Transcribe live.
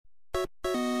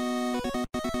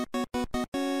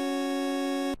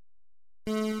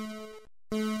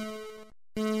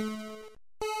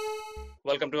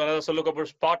welcome to another Solo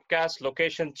Kapoor's podcast.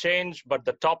 Location changed, but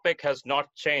the topic has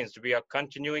not changed. We are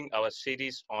continuing our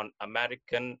series on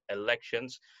American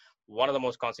elections, one of the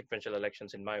most consequential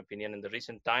elections, in my opinion, in the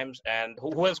recent times. And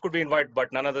who else could we invite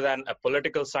but none other than a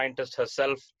political scientist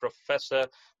herself, Professor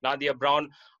Nadia Brown.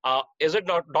 Is it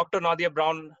not Dr. Nadia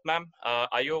Brown, ma'am?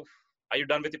 Are you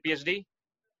done with your PhD?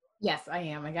 Yes, I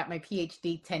am. I got my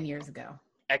PhD 10 years ago.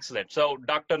 Excellent. So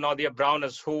Dr. Nadia Brown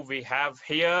is who we have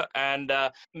here. And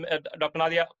Dr.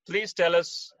 Nadia, please tell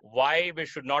us why we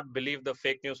should not believe the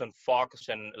fake news on Fox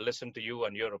and listen to you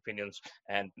and your opinions.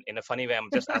 And in a funny way, I'm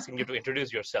just asking you to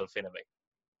introduce yourself in a way.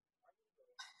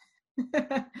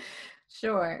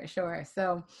 Sure.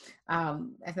 So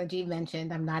as Najib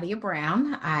mentioned, I'm Nadia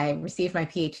Brown. I received my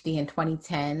PhD in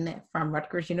 2010 from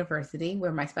Rutgers University,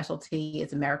 where my specialty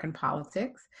is American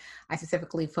politics. I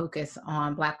specifically focus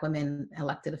on Black women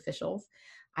elected officials.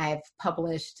 I've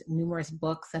published numerous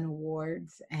books and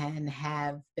awards and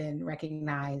have been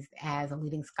recognized as a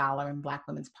leading scholar in Black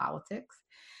women's politics.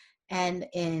 And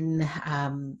in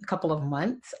a couple of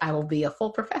months, I will be a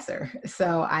full professor.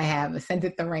 So I have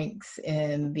ascended the ranks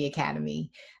in the academy,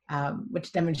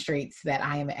 which demonstrates that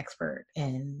I am an expert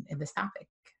in this topic.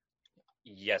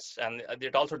 Yes, and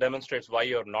it also demonstrates why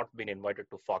you're not been invited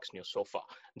to Fox News so far.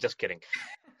 Just kidding.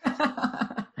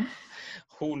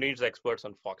 Who needs experts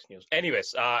on Fox News?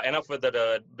 Anyways, enough with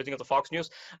the beginning of the Fox News.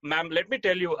 Ma'am, let me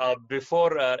tell you,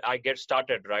 before I get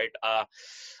started, right, I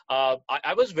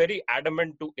was very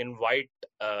adamant to invite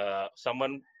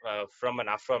someone from an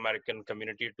Afro-American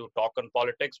community to talk on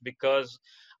politics because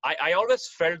I always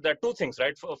felt that two things,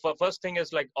 right? First thing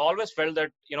is always felt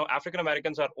that,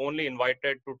 African-Americans are only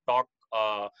invited to talk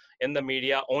in the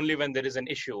media only when there is an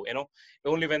issue,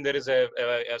 only when there is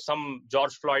some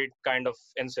George Floyd kind of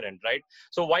incident, right?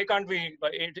 So why can't we,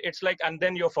 it's and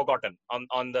then you're forgotten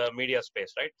on the media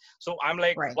space, right? So I'm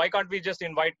right. Why can't we just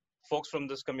invite folks from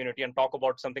this community and talk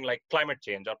about something like climate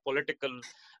change or political,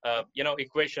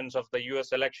 equations of the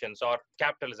US elections or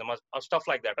capitalism or stuff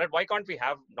like that, right? Why can't we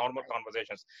have normal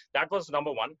conversations? That was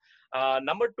number one.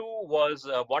 Number two was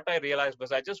what I realized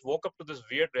was I just woke up to this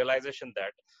weird realization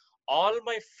that all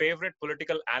my favorite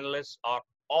political analysts are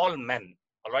all men,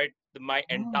 all right? My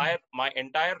entire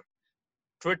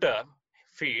Twitter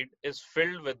feed is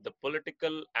filled with the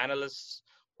political analysts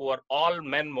who are all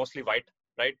men, mostly white,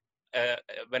 right?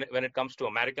 When it comes to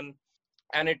American,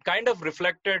 and it kind of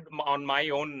reflected on my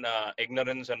own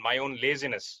ignorance and my own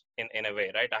laziness in a way,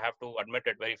 right? I have to admit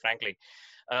it very frankly,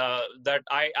 that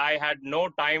I had no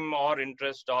time or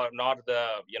interest or nor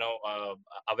the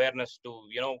awareness to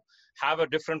have a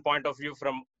different point of view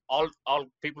from all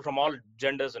people from all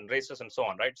genders and races and so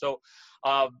on, right? So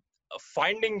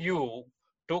finding you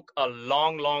took a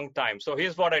long time. So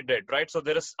here's what I did, right? So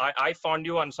I found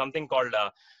you on something called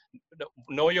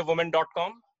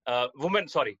knowyourwoman.com.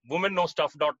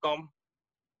 Womenknowstuff.com.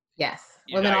 Yes.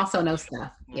 Women also know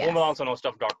stuff. Yes. Women also know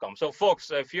stuff.com. So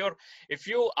folks, if you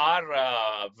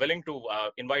are willing to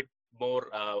invite more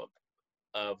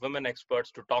women experts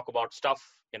to talk about stuff,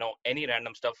 any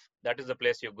random stuff, that is the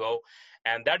place you go.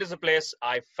 And that is the place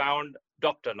I found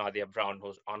Dr. Nadia Brown,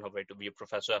 who's on her way to be a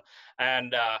professor.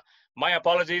 And my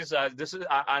apologies. This is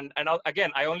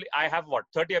again, I have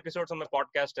 30 episodes on my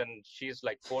podcast, and she's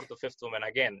like fourth or fifth woman.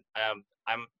 Again,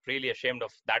 I'm really ashamed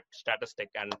of that statistic,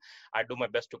 and I do my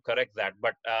best to correct that.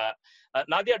 But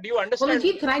Nadia, do you understand? Well,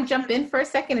 Najib, can I jump in for a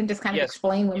second and just kind of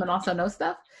explain Women Also Know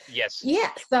Stuff? Yes.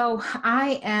 Yeah. So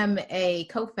I am a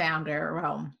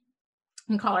co-founder.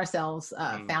 We call ourselves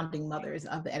founding mothers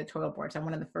of the editorial board. So I'm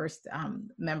one of the first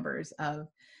members of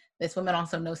this Women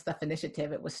Also Know Stuff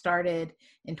initiative. It was started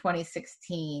in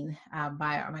 2016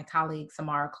 by my colleague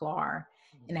Samara Klar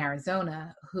in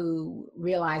Arizona, who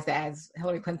realized that as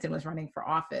Hillary Clinton was running for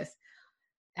office,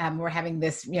 we're having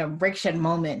this breakshed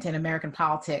moment in American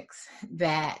politics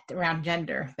that around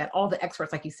gender, that all the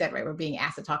experts, like you said, right, were being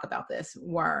asked to talk about this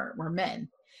were men.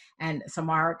 And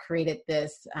Samara created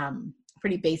this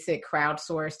pretty basic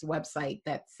crowdsourced website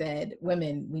that said,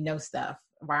 "Women, we know stuff.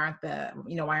 Why aren't the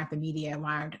media,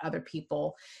 why aren't other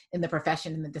people in the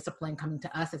profession and the discipline coming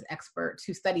to us as experts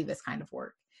who study this kind of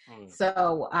work?"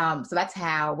 So that's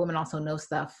how Women Also Know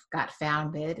Stuff got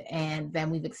founded. And then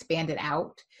we've expanded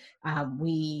out.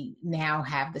 We now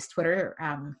have this Twitter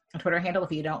handle.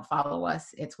 If you don't follow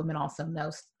us, it's Women Also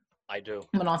Know. I do.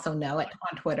 Women Also Know it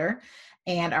on Twitter.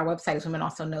 And our website is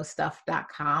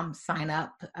womenalsoknowstuff.com. Sign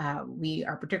up. We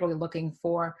are particularly looking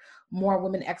for more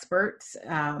women experts,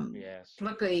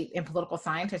 particularly in political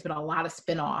science. There's been a lot of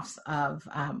spinoffs of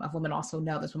Women Also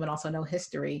Know. There's Women Also Know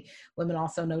history. Women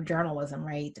Also Know journalism,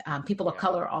 right? People of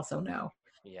color also know.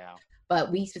 Yeah.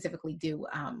 But we specifically do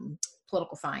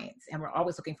political science, and we're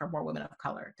always looking for more women of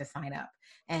color to sign up,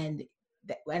 and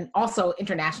also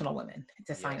international women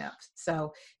to sign up.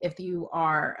 So if you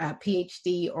are a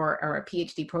PhD or a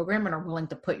PhD program and are willing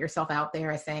to put yourself out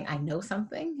there as saying, I know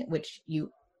something, which you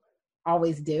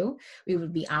always do, we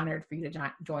would be honored for you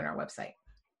to join our website.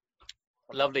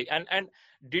 Lovely. And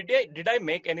did I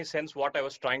make any sense what I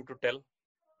was trying to tell?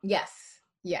 Yes,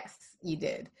 you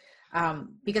did.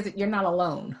 Because you're not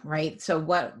alone, right? So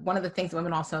one of the things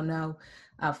women also know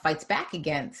fights back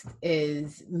against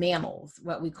is mantles,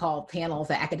 what we call panels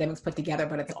that academics put together,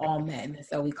 but it's all men.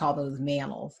 So we call those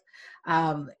mantles.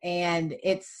 And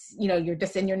it's, you're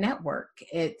just in your network.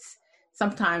 It's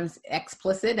sometimes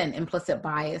explicit and implicit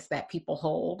bias that people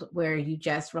hold, where you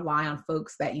just rely on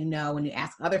folks that you know, and you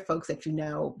ask other folks that you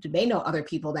know, do they know other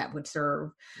people that would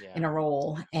serve in a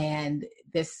role? And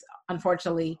this,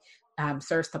 unfortunately,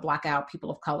 serves to block out people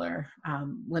of color,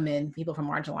 women, people from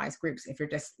marginalized groups, if you're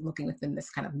just looking within this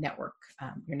kind of network,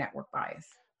 your network bias.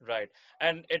 Right.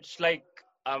 And it's like,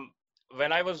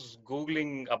 when I was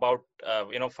Googling about,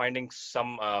 finding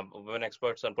some women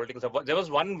experts on political stuff, there was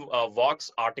one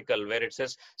Vox article where it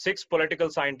says 6 political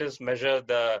scientists measure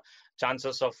the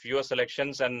chances of US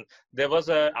elections. And there was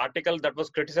an article that was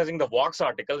criticizing the Vox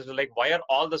article. It was like, why are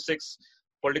all the 6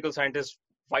 political scientists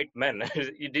white men?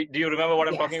 Do you remember what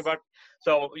I'm talking about?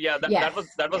 So yeah,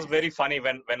 that was very funny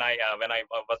when I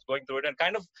was going through it, and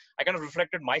I kind of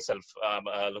reflected myself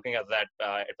looking at that.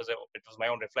 It was my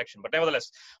own reflection. But nevertheless,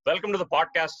 welcome to the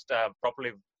podcast.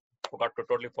 Totally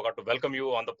forgot to welcome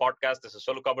you on the podcast. This is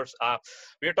Solu Cupboards.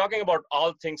 We are talking about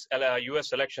all things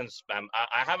US elections.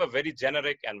 I have a very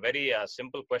generic and very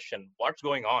simple question. What's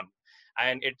going on?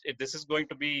 And this is going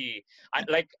to be,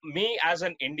 like me as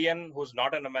an Indian who's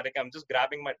not in America, I'm just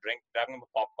grabbing my drink, grabbing my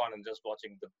popcorn, and just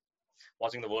watching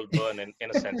the world burn in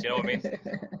a sense. You know what I mean?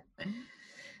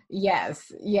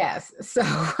 Yes. So,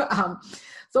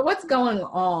 so what's going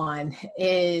on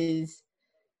is,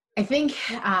 I think,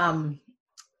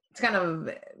 it's kind of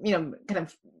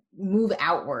move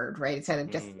outward, right? Instead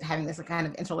of just having this kind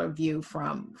of insular view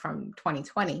from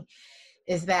 2020,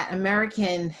 is that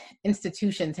American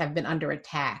institutions have been under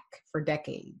attack for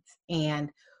decades.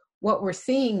 And what we're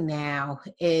seeing now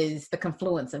is the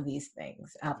confluence of these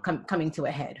things coming to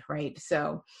a head, right?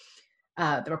 So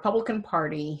the Republican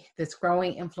Party, this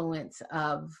growing influence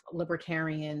of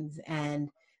libertarians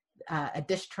and a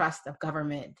distrust of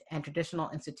government and traditional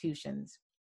institutions,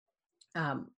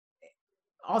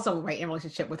 also right in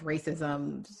relationship with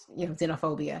racism,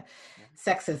 xenophobia,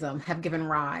 sexism, have given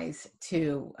rise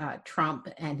to Trump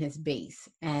and his base,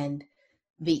 and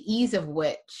the ease of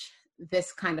which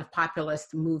this kind of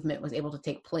populist movement was able to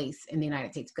take place in the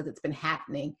United States, because it's been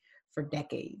happening for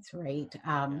decades, right?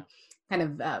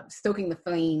 Kind of stoking the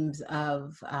flames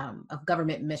of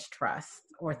government mistrust,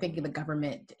 or thinking the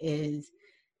government is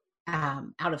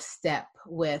out of step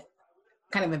with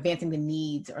kind of advancing the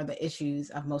needs or the issues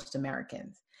of most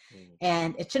Americans.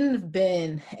 And it shouldn't have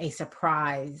been a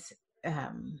surprise,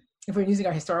 if we're using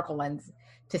our historical lens,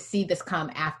 to see this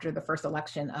come after the first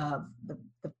election of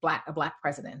a black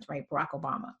president, right, Barack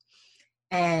Obama.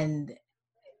 And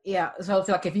so I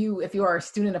feel like if you are a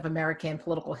student of American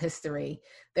political history,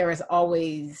 there is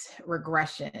always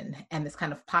regression, and this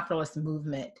kind of populist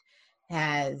movement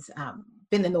has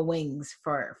been in the wings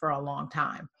for a long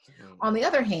time. On the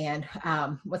other hand,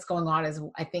 what's going on is,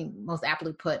 I think most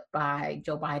aptly put by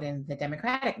Joe Biden, the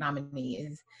Democratic nominee,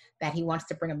 is that he wants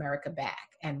to bring America back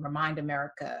and remind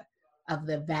America of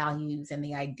the values and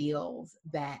the ideals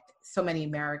that so many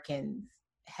Americans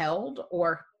held,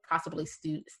 or possibly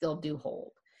still do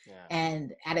hold.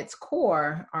 And at its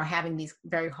core are having these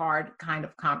very hard kind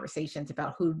of conversations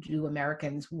about who do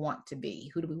Americans want to be,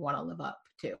 who do we want to live up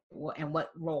to, and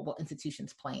what role will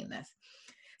institutions play in this.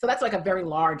 So that's like a very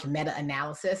large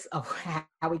meta-analysis of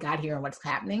how we got here and what's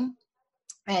happening.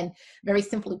 And very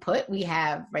simply put, we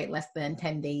have less than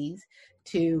 10 days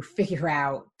to figure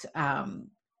out,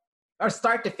 or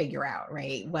start to figure out,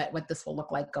 right, what this will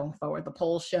look like going forward. The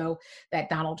polls show that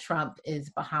Donald Trump is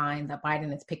behind, that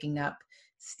Biden is picking up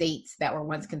states that were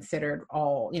once considered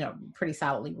all, pretty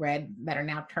solidly red, that are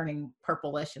now turning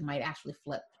purplish and might actually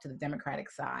flip to the Democratic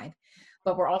side.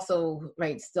 But we're also,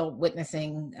 still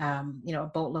witnessing, a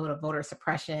boatload of voter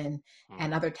suppression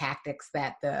and other tactics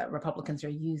that the Republicans are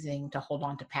using to hold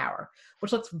on to power,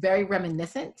 which looks very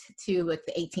reminiscent to the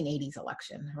 1880s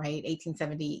election, right?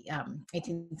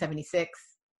 1876.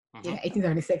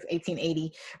 1876,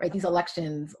 1880, right? These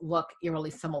elections look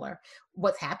eerily similar.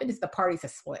 What's happened is the parties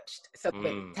have switched. So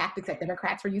the tactics that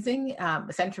Democrats were using a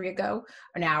century ago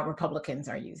are now Republicans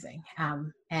are using.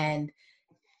 And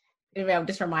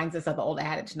just reminds us of the old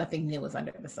adage, nothing new is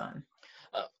under the sun.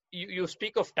 you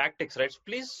speak of tactics, right? So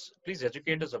please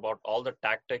educate us about all the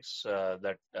tactics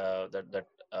that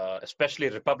especially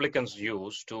Republicans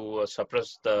use to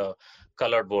suppress the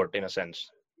colored vote, in a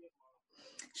sense.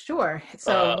 Sure.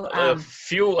 Uh,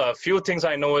 So, a few things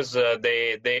I know is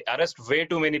they arrest way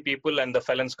too many people and the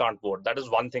felons can't vote. That is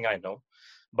one thing I know,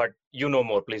 but you know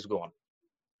more. Please go on.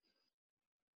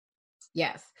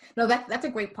 yes. No, that's a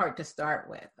great part to start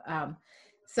with.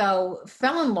 So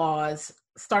felon laws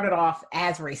started off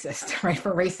as racist, right?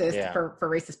 For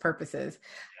racist purposes.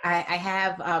 I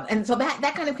have, and so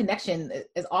that kind of connection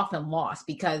is often lost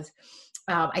because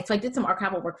I did some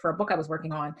archival work for a book I was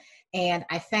working on, and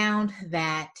I found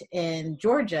that in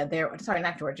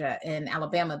in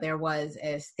Alabama, there was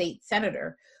a state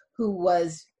senator who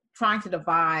was trying to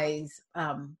devise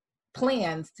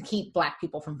plans to keep Black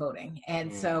people from voting.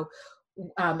 And so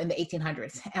in the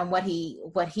 1800s, and what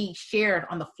he shared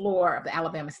on the floor of the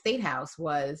Alabama State House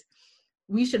was,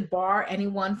 we should bar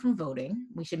anyone from voting.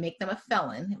 We should make them a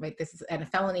felon, right? And a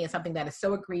felony is something that is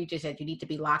so egregious that you need to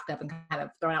be locked up and kind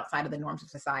of thrown outside of the norms of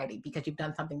society because you've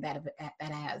done something that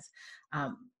has,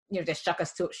 just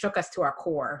shook us to our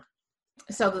core.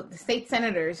 So the state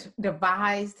senators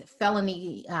devised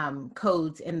felony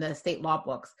codes in the state law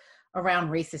books around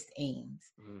racist aims.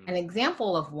 An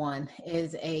example of one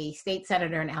is a state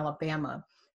senator in Alabama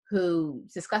who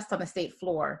discussed on the state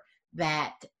floor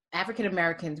that African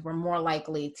Americans were more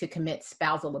likely to commit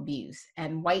spousal abuse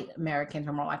and white Americans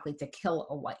were more likely to kill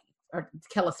a wife or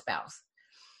kill a spouse.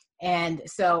 And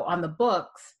so on the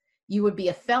books, you would be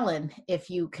a felon if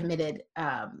you committed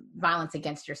violence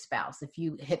against your spouse, if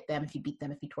you hit them, if you beat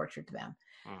them, if you tortured them.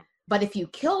 But if you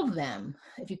killed them,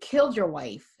 if you killed your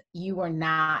wife, you were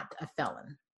not a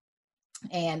felon.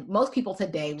 And most people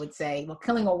today would say, well,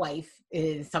 killing a wife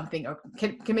is something, or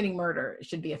committing murder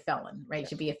should be a felon, right? It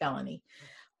should be a felony.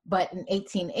 But in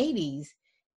 1880s,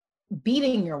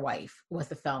 beating your wife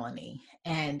was a felony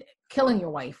and killing your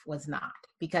wife was not,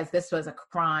 because this was a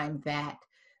crime that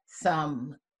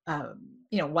some,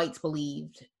 whites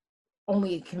believed were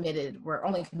only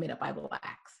committed by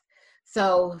Blacks.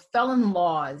 So felon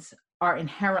laws are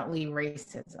inherently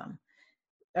racist,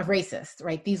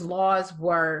 right? These laws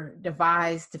were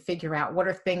devised to figure out what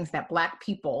are things that Black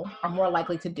people are more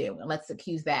likely to do. And let's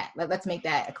make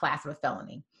that a class of a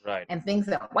felony. Right. And things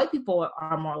that white people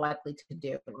are more likely to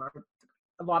do, or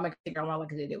lawmakers are more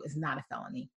likely to do, is not a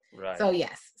felony. Right. So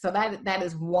yes, so that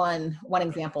is one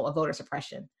example of voter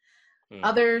suppression.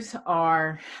 Others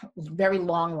are very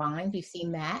long lines. We've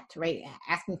seen that, right?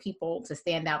 Asking people to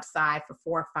stand outside for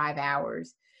 4 or 5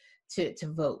 hours to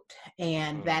vote.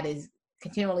 And that is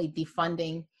continually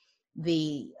defunding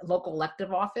the local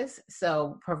elective office.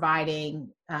 So providing,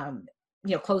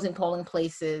 closing polling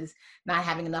places, not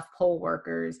having enough poll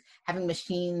workers, having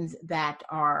machines that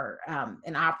are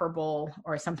inoperable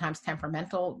or sometimes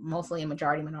temperamental, mostly in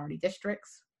majority minority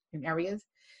districts and areas,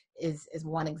 is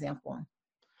one example.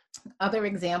 Other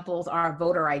examples are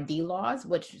voter ID laws,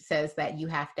 which says that you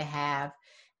have to have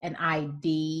an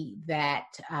ID that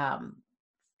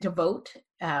to vote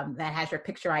that has your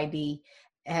picture ID,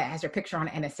 has your picture on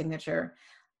it and a signature.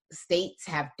 States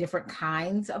have different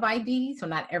kinds of ID, so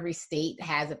not every state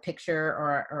has a picture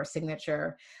or a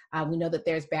signature. We know that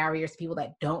there's barriers to people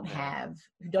that don't have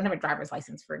a driver's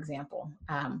license, for example,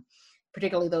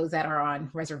 particularly those that are on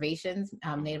reservations,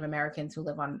 Native Americans who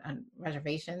live on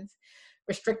reservations.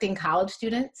 Restricting college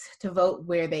students to vote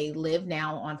where they live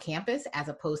now on campus, as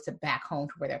opposed to back home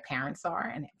to where their parents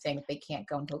are, and saying that they can't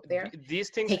go and vote there. These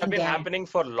things have been happening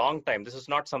for a long time. This is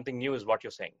not something new, is what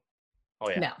you're saying. Oh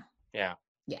yeah. No. Yeah.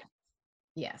 Yeah.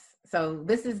 Yes. So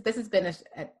this has been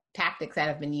a tactics that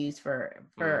have been used for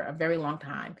a very long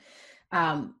time.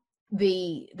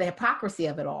 The hypocrisy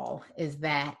of it all is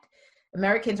that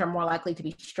Americans are more likely to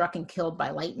be struck and killed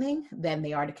by lightning than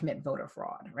they are to commit voter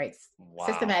fraud, right? Wow.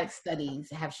 Systematic studies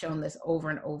have shown this over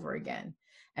and over again.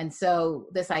 And so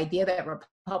this idea that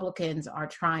Republicans are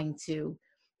trying to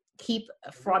keep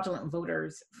fraudulent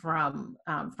voters from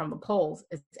the polls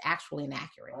is actually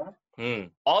inaccurate.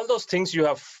 All those things you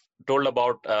have told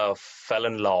about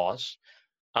felon laws,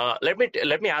 let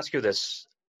me ask you this.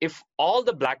 If all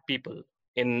the Black people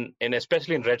in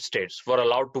especially in red states were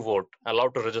allowed to vote,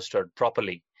 allowed to register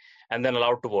properly, and then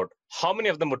allowed to vote, how many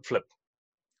of them would flip?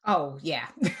 Oh yeah,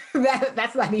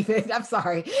 that's not even. I'm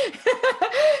sorry.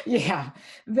 Yeah,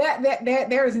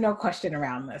 there is no question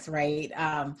around this, right?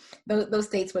 Those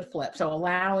states would flip. So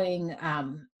allowing.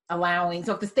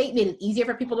 So if the state made it easier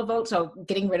for people to vote, so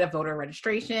getting rid of voter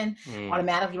registration,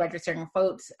 automatically registering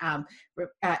votes,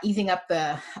 easing up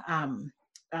the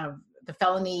the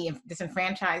felony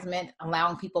disenfranchisement,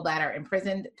 allowing people that are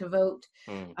imprisoned to vote.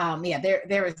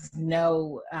 There is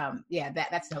no,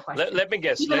 that's no question. Let me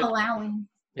guess. Even allowing.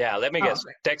 Let me guess.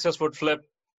 Texas would flip,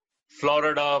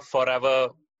 Florida forever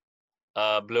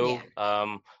blue.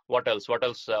 Yeah. What else? What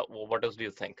else do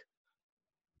you think?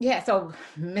 Yeah, so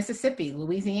Mississippi,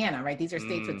 Louisiana, right? These are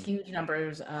states with huge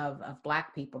numbers of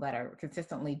Black people that are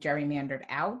consistently gerrymandered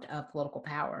out of political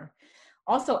power.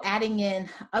 Also adding in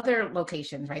other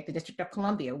locations, right? The District of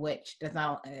Columbia, which does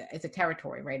not, it's a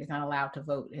territory, right? Is not allowed to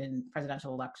vote in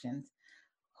presidential elections.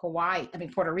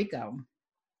 Puerto Rico,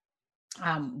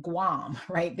 Guam,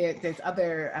 right? There's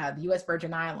other, the U.S.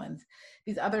 Virgin Islands,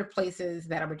 these other places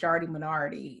that are majority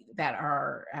minority that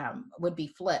are, would be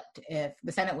flipped if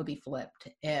the Senate would be flipped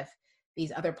if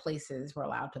these other places were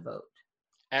allowed to vote.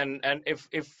 And if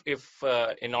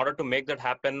in order to make that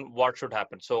happen, what should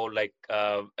happen? So like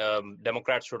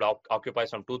Democrats should occupy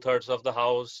some 2/3 of the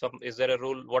House. Is there a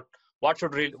rule?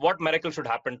 What miracle should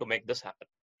happen to make this happen?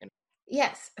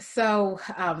 Yes. So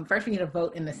first, we need a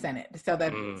vote in the Senate. So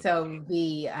that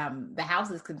the House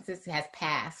has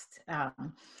passed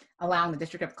allowing the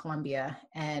District of Columbia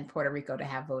and Puerto Rico to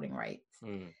have voting rights.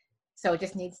 So it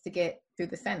just needs to get through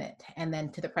the Senate and then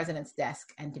to the president's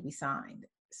desk and to be signed.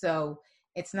 So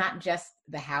it's not just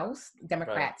the House.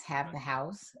 Democrats have the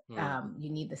House. You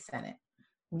need the Senate.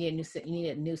 You need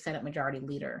a new Senate majority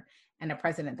leader and a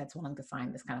president that's willing to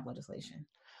sign this kind of legislation.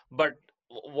 But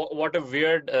what a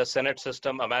weird Senate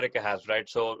system America has, right?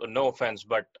 So no offense,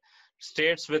 but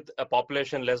states with a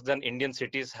population less than Indian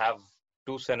cities have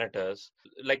 2 senators.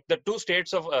 Like the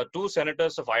 2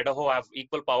 senators of Idaho have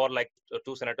equal power like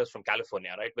 2 senators from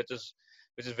California, right? Which is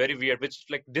very weird, which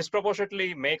like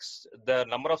disproportionately makes the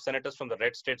number of senators from the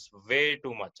red states way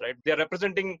too much, right? They're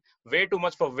representing way too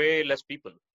much for way less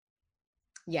people.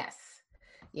 Yes.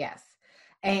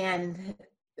 And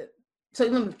so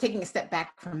even taking a step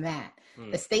back from that,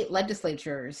 the state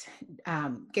legislatures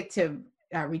get to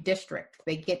redistrict.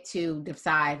 They get to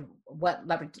decide what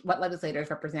legislators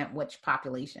represent which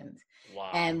populations.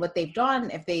 Wow. And what they've done,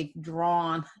 if they've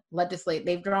drawn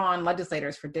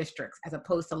legislators for districts as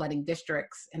opposed to letting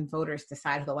districts and voters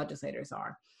decide who the legislators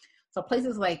are. So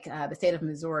places like the state of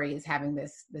Missouri is having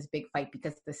this big fight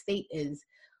because the state is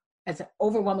as an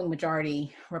overwhelming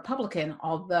majority Republican,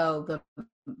 although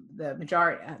the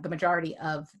majority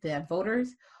of the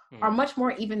voters are much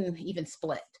more even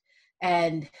split.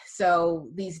 And so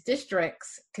these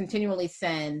districts continually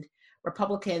send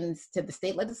Republicans to the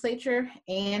state legislature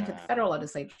and to the federal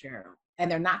legislature, and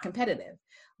they're not competitive.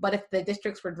 But if the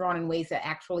districts were drawn in ways that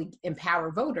actually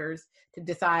empower voters to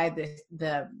decide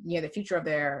the future of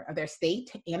their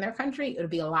state and their country, it would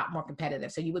be a lot more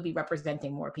competitive. So you would be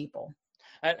representing more people.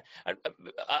 And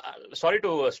sorry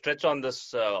to stretch on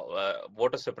this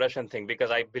voter suppression thing, because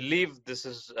I believe this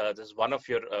is one of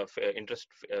your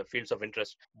fields of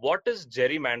interest. What is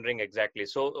gerrymandering exactly?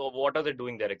 So what are they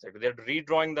doing there exactly? They're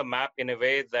redrawing the map in a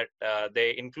way that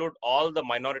they include all the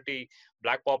minority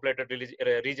Black populated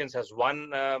regions as one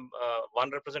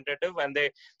representative, and they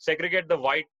segregate the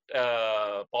white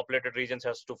populated regions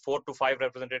as to 4 to 5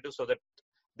 representatives so that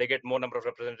they get more number of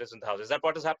representatives in the House. Is that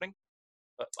what is happening?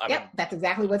 That's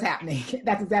exactly what's happening.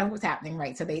 That's exactly what's happening,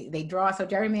 right? So they draw. So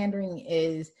gerrymandering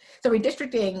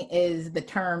redistricting is the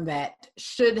term that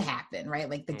should happen, right?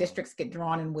 Like the districts get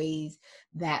drawn in ways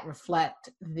that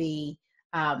reflect the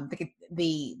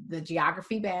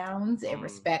geography bounds. It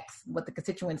respects what the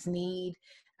constituents need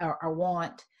or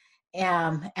want,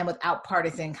 and without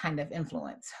partisan kind of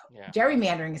influence. Yeah.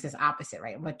 Gerrymandering is this opposite,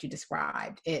 right? What you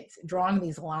described. It's drawing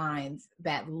these lines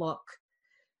that look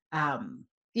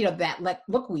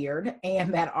look weird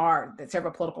and that serve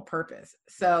a political purpose.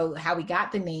 So how we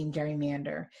got the name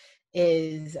gerrymander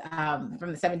is from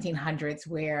the 1700s,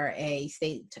 where a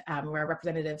state, where a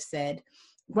representative said,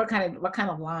 what kind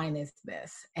of line is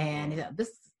this? And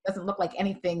this doesn't look like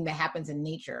anything that happens in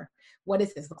nature. What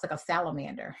is this? Looks like a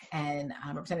salamander. And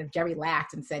Representative Jerry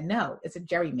laughed and said, no, it's a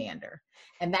gerrymander.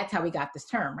 And that's how we got this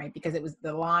term, right? Because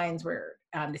the lines were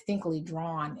distinctly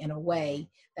drawn in a way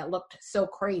that looked so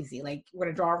crazy. Like, we're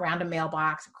going to draw around a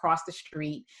mailbox across the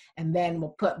street, and then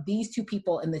we'll put these 2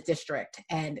 people in the district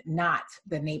and not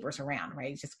the neighbors around,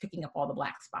 right? It's just picking up all the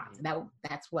black spots. And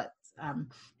that's what's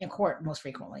in court most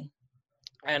frequently.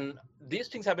 And these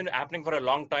things have been happening for a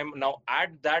long time. Now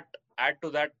add to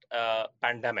that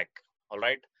pandemic. All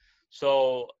right.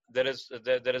 So there is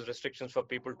restrictions for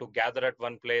people to gather at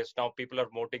one place. Now people are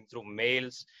voting through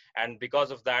mails, and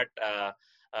because of that,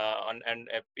 and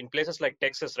in places like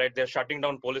Texas, right, they're shutting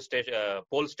down poll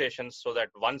stations so that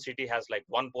one city has like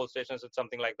one poll station or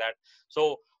something like that.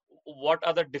 So what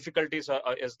other difficulties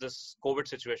is this COVID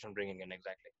situation bringing in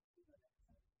exactly?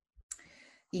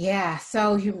 Yeah,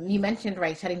 so you mentioned,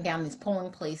 right, shutting down these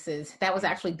polling places. That was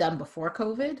actually done before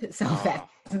COVID, so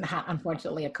that's not,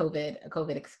 unfortunately, a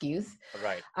COVID excuse.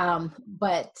 Right.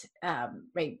 But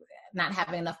right, not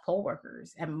having enough poll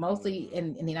workers, and mostly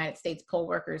in the United States, poll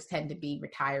workers tend to be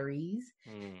retirees,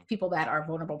 people that are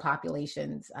vulnerable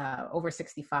populations, over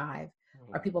 65,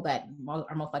 are people that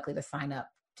are most likely to sign up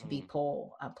to be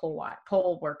poll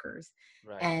workers,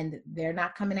 right. And they're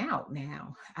not coming out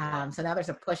now. So now there's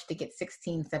a push to get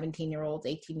 16, 17-year-olds,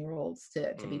 18-year-olds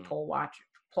to be poll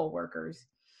workers.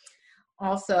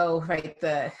 Also, right,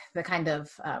 the kind of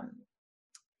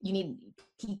you need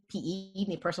PPE, you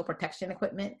need personal protection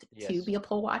equipment to be a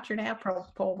poll watcher now,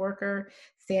 poll worker,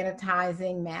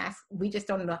 sanitizing, masks. We just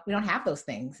don't know. We don't have those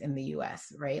things in the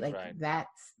U.S., right? Like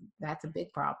that's a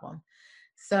big problem.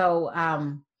 So,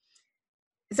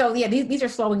 so yeah, these are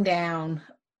slowing down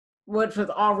what was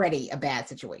already a bad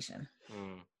situation.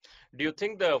 Do you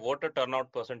think the voter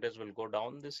turnout percentage will go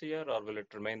down this year, or will it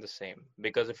remain the same?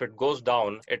 Because if it goes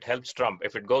down, it helps Trump.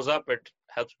 If it goes up, it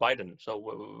helps Biden. So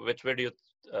which way do you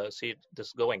see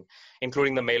this going,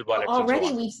 including the mail ballots? Already and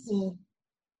so on? We've seen.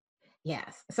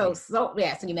 Yes. So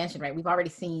you mentioned, right, we've already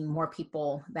seen more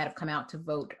people that have come out to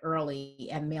vote early,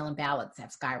 and mail-in ballots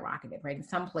have skyrocketed, right? In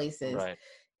some places,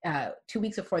 2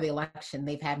 weeks before the election,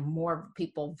 they've had more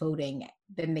people voting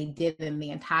than they did in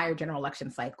the entire general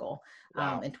election cycle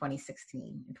in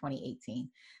 2016 and 2018.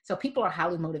 So people are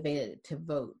highly motivated to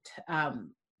vote.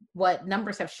 What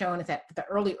numbers have shown is that the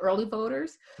early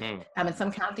voters in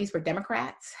some counties were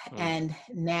Democrats, and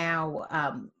now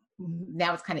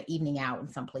it's kind of evening out in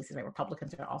some places, right?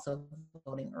 Republicans are also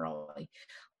voting early.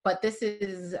 But this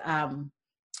is,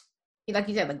 like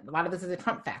you said, like a lot of this is a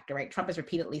Trump factor, right? Trump has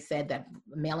repeatedly said that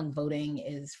mail-in voting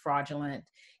is fraudulent.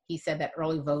 He said that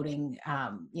early voting,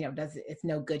 it's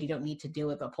no good. You don't need to do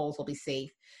it. The polls will be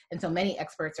safe. And so many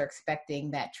experts are expecting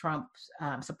that Trump's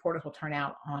supporters will turn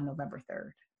out on November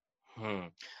 3rd.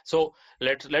 So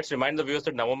let's remind the viewers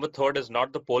that November 3rd is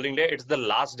not the polling day. It's the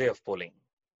last day of polling.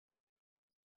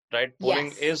 Right?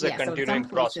 Polling is a continuing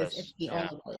process. It's the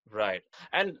only place. Right.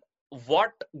 And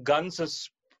what guns is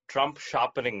Trump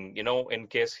sharpening, in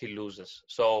case he loses?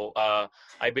 So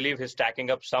I believe he's stacking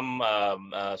up some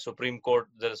Supreme Court.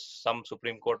 There's some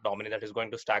Supreme Court nominee that he's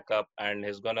going to stack up, and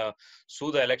he's going to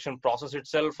sue the election process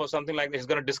itself or something like that. He's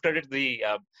going to discredit the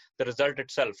result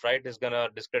itself, right? He's going to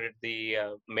discredit the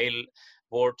mail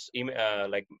votes,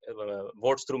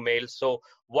 votes through mail. So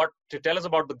what to tell us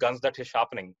about the guns that he's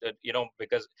sharpening,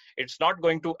 because it's not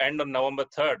going to end on November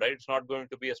 3rd, right? It's not going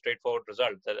to be a straightforward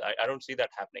result. I don't see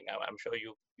that happening. I'm sure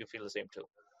you feel the same too.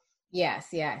 Yes.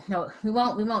 Yeah. No, we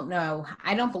won't know.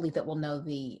 I don't believe that we'll know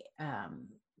the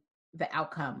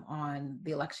outcome on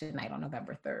the election night on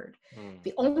November 3rd.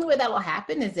 The only way that will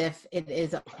happen is if it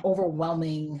is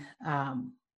overwhelming,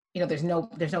 there's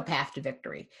no path to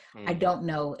victory. I don't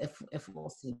know if we'll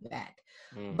see that.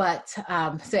 But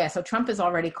so Trump is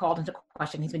already called into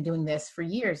question. He's been doing this for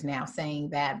years now, saying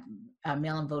that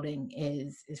mail-in voting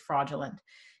is fraudulent.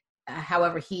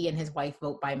 However, he and his wife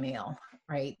vote by mail,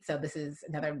 right? So this is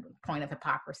another point of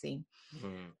hypocrisy.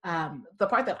 The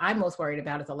part that I'm most worried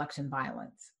about is election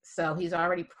violence. So he's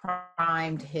already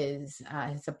primed his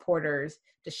supporters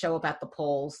to show up at the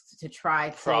polls to try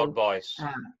to Proud Boys.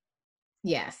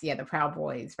 The Proud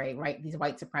Boys, right? These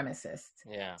white supremacists.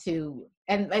 Yeah.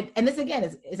 And this again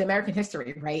is American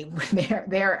history, right?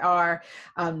 There are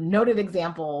noted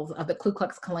examples of the Ku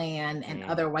Klux Klan and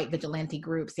other white vigilante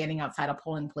groups standing outside of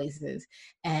polling places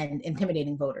and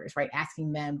intimidating voters, right?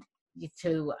 Asking them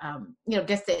to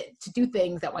just to do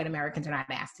things that white Americans are not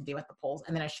asked to do at the polls,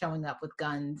 and then are showing up with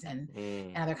guns and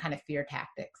other kind of fear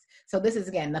tactics. So this is,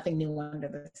 again, nothing new under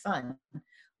the sun.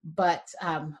 But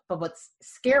what's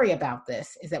scary about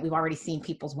this is that we've already seen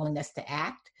people's willingness to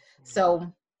act.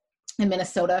 So in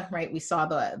Minnesota, right, we saw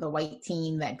the white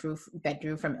team that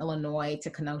drew from Illinois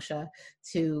to Kenosha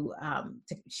to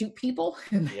shoot people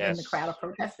in the crowd of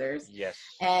protesters. Yes.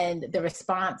 And the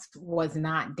response was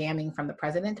not damning from the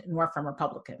president nor from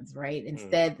Republicans, right?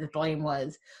 Instead, the blame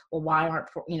was, well,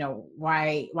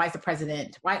 why is the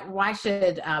president, why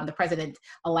should the president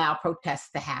allow protests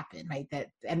to happen, right?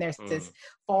 And there's this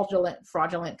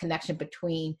fraudulent connection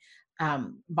between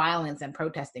violence and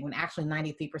protesting, when actually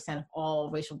 93% of all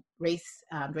racial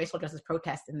justice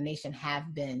protests in the nation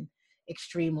have been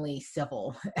extremely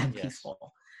civil and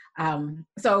peaceful.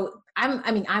 So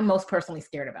I'm most personally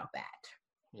scared about that.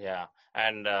 Yeah,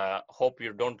 and hope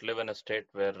you don't live in a state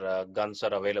where guns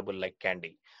are available like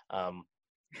candy.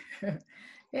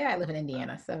 Yeah, I live in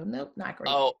Indiana, so nope, not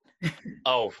great. Oh,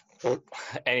 Oh,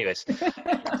 anyways,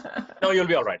 no, you'll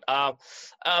be all right. Uh,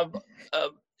 uh,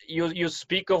 you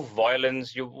speak of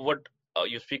violence. You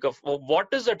speak of what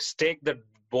is at stake that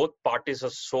both parties are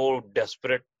so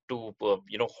desperate to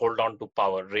hold on to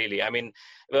power. Really, I mean,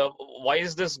 why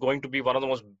is this going to be one of the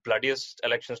most bloodiest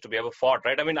elections to be ever fought?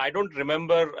 Right? I mean, I don't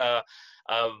remember. Uh,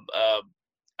 uh,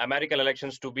 American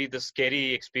elections to be the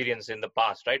scary experience in the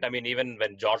past, right? I mean, even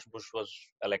when George Bush was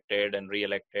elected and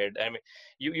re-elected, I mean,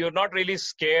 you're not really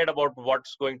scared about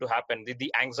what's going to happen.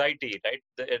 The anxiety, right,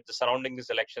 the surrounding this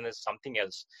election is something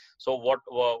else. So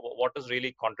what is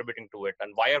really contributing to it,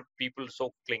 and why are people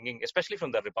so clinging, especially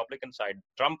from the Republican side?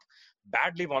 Trump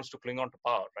badly wants to cling on to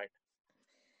power, right?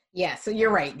 Yeah, so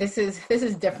you're right. This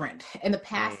is different. In the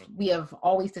past, Mm, we have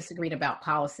always disagreed about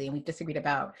policy, and we've disagreed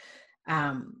about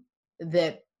um,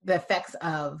 the effects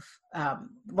of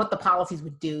what the policies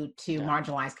would do to yeah,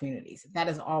 marginalized communities. That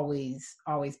has always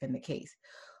been the case.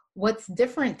 What's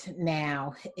different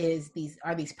now is these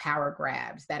power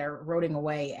grabs that are eroding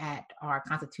away at our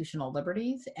constitutional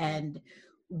liberties, mm, and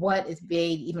what is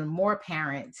made even more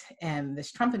apparent in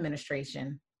this Trump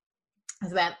administration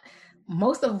is that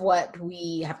most of what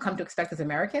we have come to expect as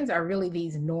Americans are really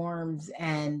these norms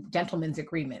and gentlemen's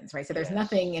agreements, right? So there's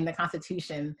nothing yes, in the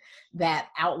Constitution that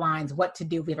outlines what to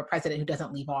do if we have a president who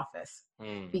doesn't leave office.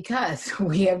 mm, Because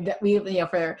we have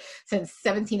for since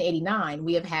 1789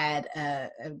 we have had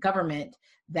a government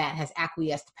that has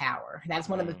acquiesced to power. That's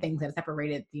one of the mm, things that has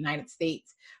separated the United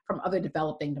States from other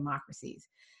developing democracies.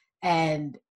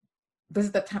 And this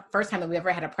is the first time that we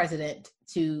ever had a president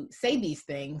to say these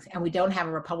things, and we don't have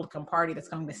a Republican Party that's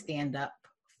going to stand up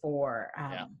for,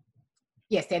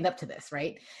 yeah, stand up to this,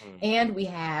 right? mm, And we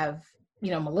have,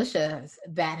 militias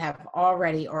that have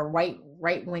already, or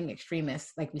right wing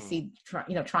extremists, like we mm. see,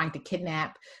 trying to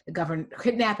kidnap the governor,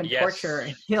 kidnap and torture and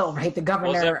Yes. kill, right, the Was that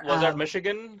governor was that of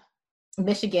Michigan?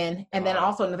 Michigan, and then Wow.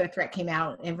 also another threat came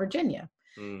out in Virginia.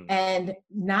 Mm, And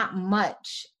not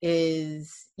much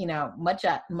is,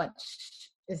 much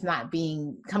is not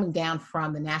being coming down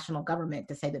from the national government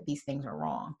to say that these things are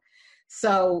wrong.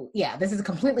 So yeah, this is a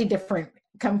completely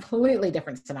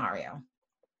different scenario.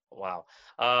 wow.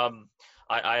 Um,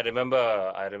 I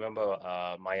remember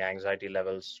my anxiety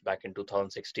levels back in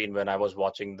 2016 when I was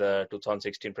watching the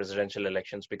 2016 presidential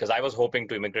elections, because I was hoping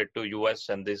to immigrate to US,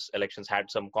 and these elections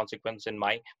had some consequence in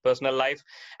my personal life.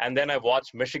 And then I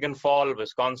watched Michigan fall,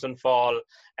 Wisconsin fall,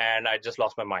 and I just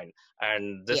lost my mind.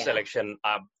 And Yeah. this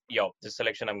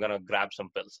election, I'm gonna grab some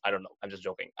pills. I don't know. I'm just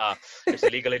joking. It's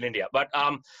illegal in India, but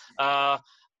uh,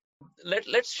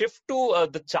 let's shift to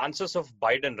the chances of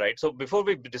Biden, right? So before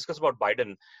we discuss about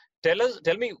Biden,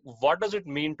 tell me, what does it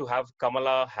mean to have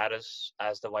Kamala Harris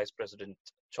as the vice president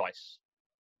choice?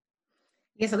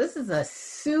 Yeah, so this is a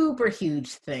super huge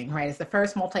thing, right? It's the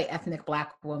first multi-ethnic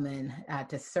Black woman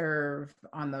to serve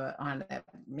on a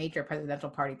major presidential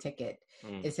party ticket.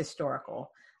 Hmm. Is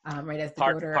historical, right? As the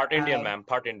daughter Part Indian, of ma'am.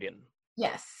 Part Indian.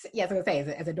 yes, I was gonna say,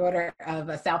 as a daughter of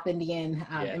a South Indian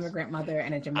Yes, immigrant mother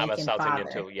and a I'm a Jamaican South Indian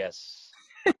father. too. Yes.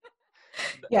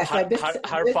 Yes, Her, like her,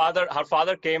 her this. father her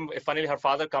father came. Funnily, her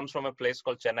father comes from a place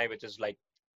called Chennai, which is like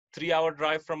 3 hour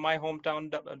drive from my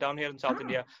hometown down here in South Oh.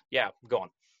 India. Yeah, go on.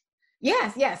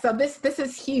 Yes. So this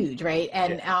is huge, right?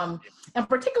 Yes. And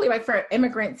particularly right for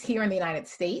immigrants here in the United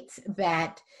States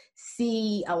that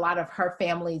see a lot of her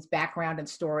family's background and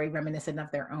story reminiscent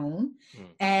of their own. Hmm.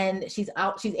 And she's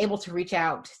able to reach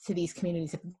out to these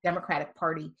communities that the Democratic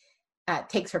Party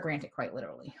takes for granted, quite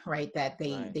literally, right? That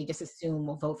Right. they just assume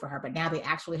will vote for her, but now they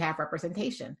actually have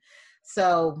representation.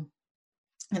 So,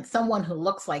 and someone who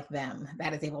looks like them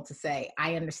that is able to say,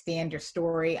 I understand your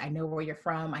story, I know where you're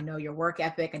from, I know your work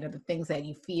ethic, I know the things that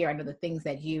you fear, I know the things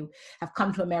that you have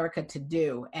come to America to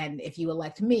do, and if you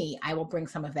elect me, I will bring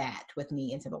some of that with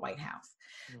me into the White House.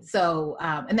 Hmm. So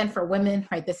and then for women,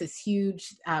 right, this is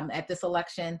huge. At this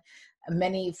election,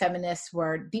 many feminists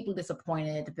were deeply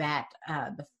disappointed that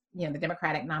the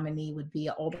Democratic nominee would be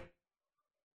older.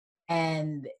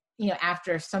 And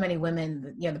after so many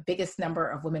women, the biggest number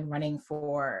of women running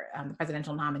for the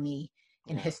presidential nominee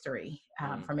in Yeah. history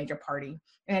Hmm. for a major party,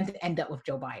 and to end up with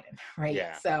Joe Biden, right?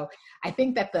 Yeah. So I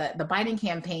think that the Biden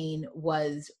campaign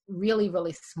was really,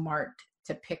 really smart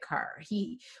to pick her.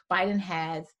 Biden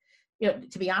has,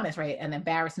 to be honest, right, an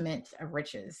embarrassment of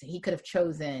riches. He could have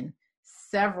chosen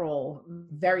several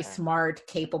very Yeah. smart,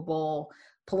 capable,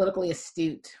 politically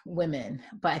astute women,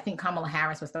 but I think Kamala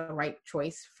Harris was the right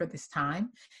choice for this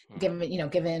time, Hmm.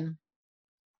 given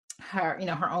her,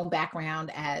 her own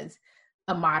background as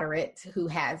a moderate who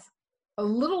has a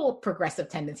little progressive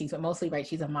tendencies, but mostly, right,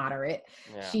 she's a moderate.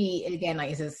 Yeah. She, again,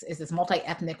 like is this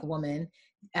multi-ethnic woman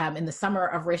in the summer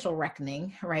of racial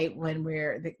reckoning, right, when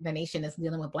the nation is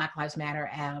dealing with Black Lives Matter,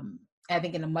 I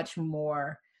think in a much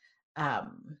more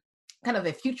kind of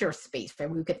a future space where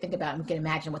we could think about and we can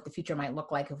imagine what the future might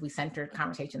look like if we centered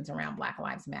conversations around Black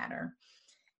Lives Matter.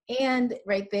 And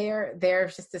right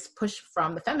there's just this push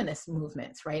from the feminist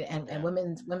movements, right, and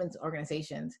women's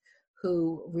organizations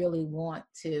who really want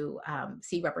to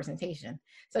see representation.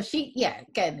 So she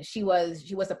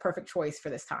was a perfect choice for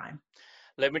this time.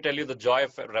 Let me tell you the joy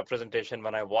of representation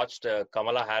when I watched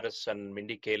Kamala Harris and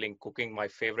Mindy Kaling cooking my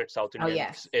favorite South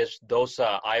Indian is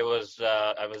dosa. I was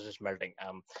just melting.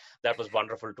 That was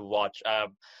wonderful to watch.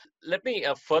 Let me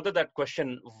further that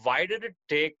question. Why did it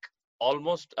take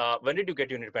almost, when did you get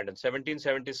your independence?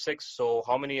 1776. So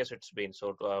how many years it's been?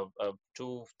 So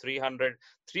 300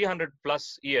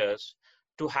 plus years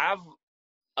to have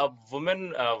a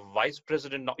woman vice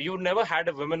president. You never had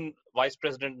a woman vice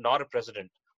president nor a president.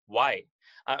 Why?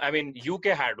 I mean, UK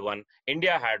had one,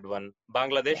 India had one,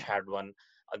 Bangladesh had one.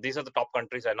 These are the top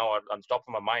countries I know on the top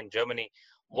of my mind. Germany.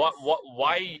 Yes.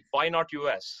 Why not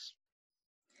US?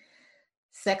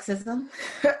 Sexism,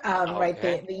 right?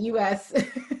 The US,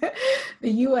 the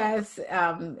US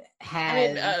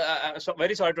has. I mean, so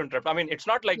very sorry to interrupt. I mean, it's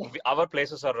not like our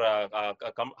places are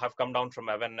have come down from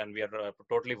heaven and we are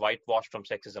totally whitewashed from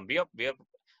sexism.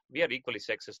 We are equally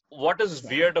sexist. What is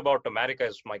weird about America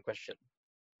is my question.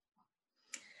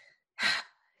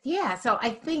 Yeah, so I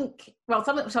think, well,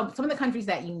 some of the countries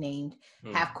that you named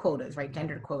have quotas, right?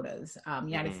 Gendered quotas.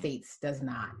 United States does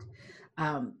not.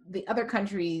 The other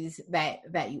countries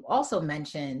that you also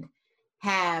mentioned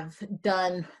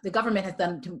the government has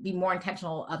done to be more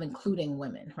intentional of including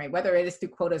women, right? Whether it is through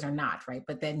quotas or not, right?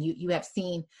 But then you have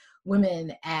seen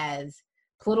women as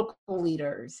political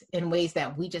leaders in ways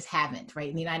that we just haven't, right?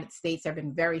 In the United States, there have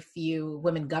been very few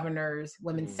women governors,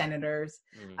 women senators.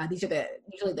 These are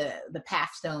usually the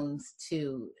path stones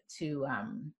to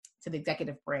the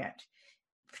executive branch.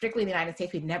 Particularly in the United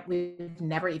States, we've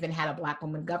never even had a Black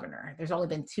woman governor. There's only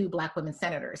been 2 Black women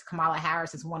senators. Kamala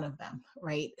Harris is one of them,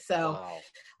 right? So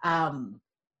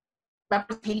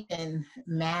representation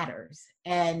matters.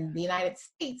 And the United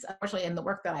States, unfortunately, in the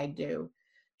work that I do,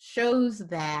 shows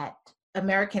that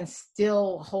Americans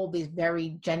still hold these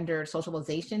very gendered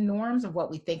socialization norms of what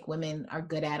we think women are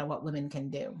good at and what women can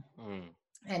do.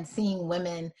 And seeing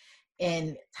women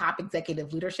in top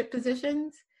executive leadership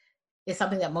positions is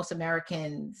something that most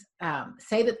Americans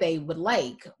say that they would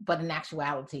like, but in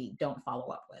actuality don't follow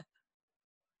up with.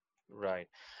 Right.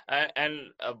 And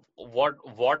what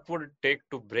would it take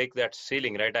to break that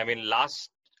ceiling, right? I mean, last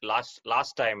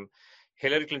time,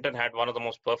 Hillary Clinton had one of the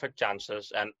most perfect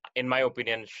chances, and in my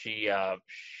opinion, she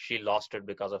lost it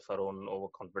because of her own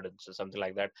overconfidence or something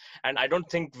like that. And I don't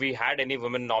think we had any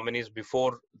women nominees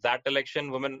before that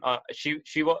election.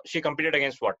 She competed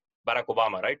against Barack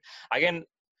Obama, right? Again,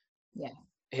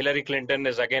 Hillary Clinton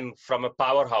is again from a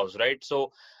powerhouse, right?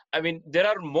 So, I mean, there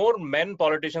are more men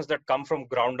politicians that come from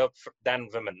ground up than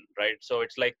women, right? So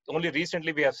it's like only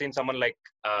recently we have seen someone like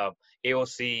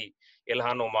AOC,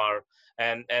 Ilhan Omar.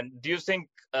 And do you think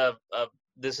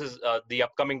this is the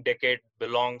upcoming decade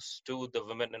belongs to the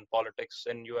women in politics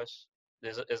in US?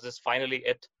 Is this finally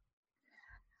it?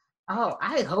 Oh,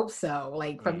 I hope so.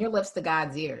 Like from your lips to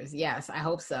God's ears. Yes, I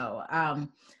hope so.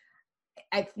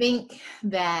 I think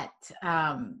that,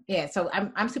 so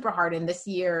I'm super hard. And this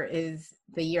year is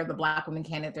the year of the Black women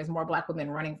candidate. There's more Black women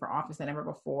running for office than ever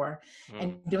before,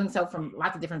 and doing so from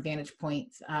lots of different vantage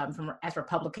points, as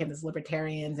Republicans, as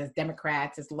Libertarians, as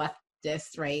Democrats, as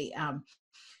leftists, right?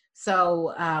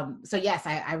 So yes,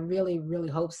 I really, really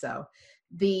hope so.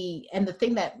 The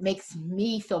thing that makes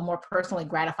me feel more personally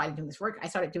gratified in doing this work, I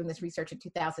started doing this research in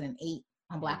 2008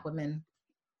 on Black women,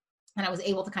 and I was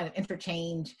able to kind of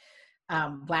interchange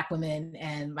Black women,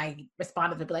 and my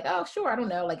respondents would be like, oh, sure, I don't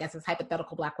know, like as this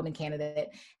hypothetical Black woman candidate.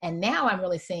 And now I'm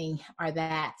really seeing are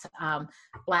that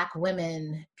Black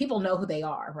women, people know who they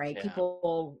are, right? Yeah.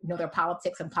 People know their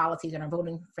politics and policies and are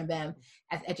voting for them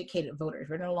as educated voters.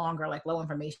 We're no longer like low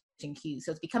information cues.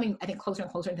 So it's becoming, I think, closer and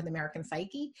closer into the American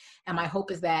psyche. And my hope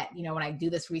is that, when I do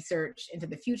this research into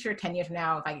the future, 10 years from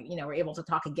now, if I, we're able to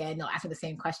talk again, they'll ask me the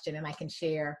same question and I can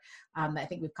share that I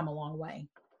think we've come a long way.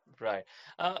 Right.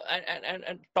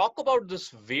 And talk about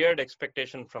this weird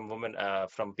expectation from women,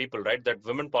 from people, right? That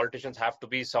women politicians have to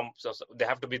be they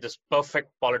have to be this perfect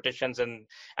politicians,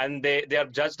 and they are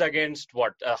judged against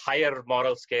what, a higher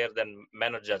moral scale than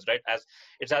men are judged, right?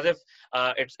 It's as if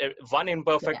it's one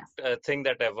imperfect thing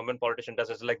that a woman politician does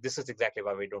is like, this is exactly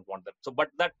why we don't want them. So, but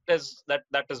that is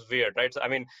weird, right? So, I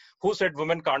mean, who said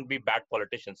women can't be bad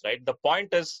politicians, right? The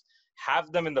point is,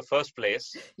 have them in the first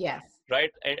place. Yes.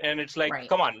 Right. And it's like,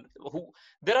 come on,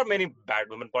 there are many bad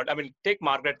women. I mean, take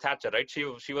Margaret Thatcher, right? She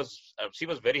was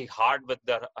very hard with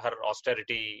her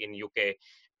austerity in UK,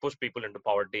 push people into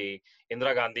poverty.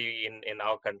 Indira Gandhi in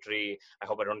our country, I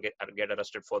hope I don't get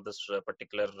arrested for this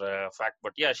particular fact,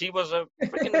 but yeah, she was a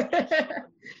freaking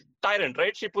tyrant,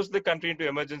 right? She pushed the country into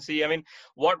emergency. I mean,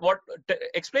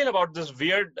 explain about this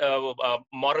weird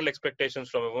moral expectations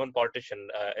from a woman politician,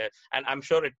 and I'm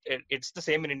sure it's the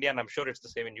same in India, and I'm sure it's the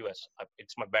same in US.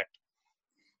 It's my bet.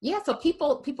 Yeah, so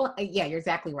people, yeah, you're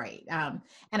exactly right. And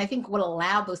I think what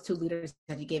allowed those two leaders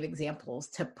that you gave examples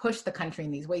to push the country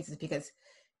in these ways is because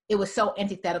it was so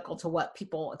antithetical to what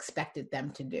people expected them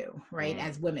to do, right?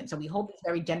 As women. So we hold these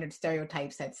very gendered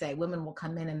stereotypes that say women will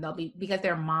come in and they'll be, because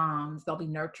they're moms, they'll be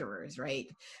nurturers, right?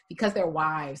 Because they're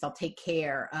wives, they'll take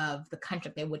care of the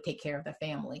country, they would take care of the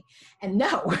family. And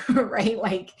no, right?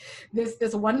 Like this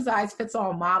one size fits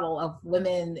all model of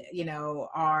women, you know,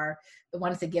 are the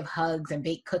ones that give hugs and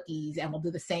bake cookies and will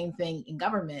do the same thing in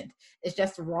government is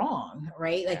just wrong,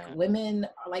 right? Like women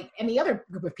are like any other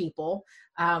group of people,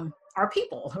 are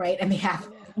people, right? And they have,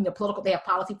 you know, they have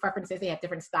policy preferences, they have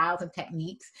different styles and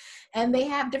techniques, and they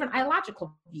have different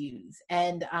ideological views.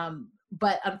 And,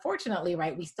 but unfortunately,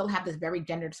 right, we still have this very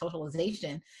gendered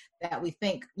socialization that we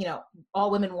think, you know,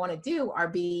 all women want to do are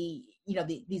be, you know,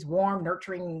 these warm,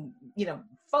 nurturing, you know,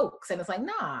 folks. And it's like,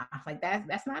 nah, like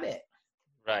that's not it.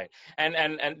 Right.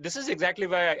 And this is exactly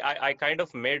why I kind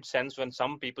of made sense when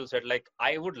some people said, like,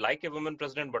 I would like a woman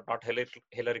president, but not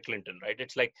Hillary Clinton, right?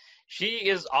 It's like,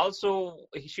 she was also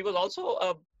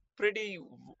a pretty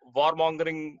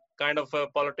warmongering kind of a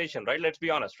politician, right? Let's be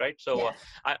honest, right? So,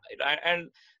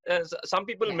 some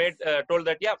people told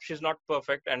that, yeah, she's not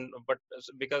perfect, but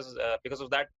because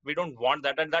of that, we don't want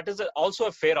that. And that is also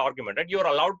a fair argument, right? You're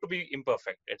allowed to be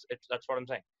imperfect. That's what I'm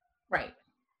saying. Right.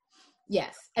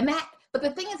 Yes. But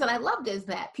the thing is that I loved is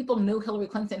that people knew Hillary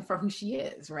Clinton for who she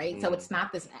is, right? So it's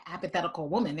not this hypothetical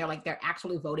woman. They're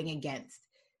actually voting against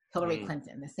Hillary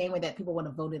Clinton, the same way that people would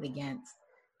have voted against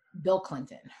Bill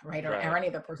Clinton, right? Or any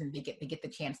other person they get the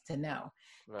chance to know.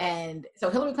 Right. And so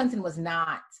Hillary Clinton was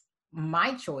not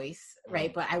my choice,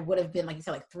 right? But I would have been, like you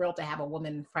said, like thrilled to have a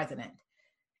woman president.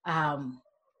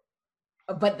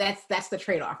 But that's the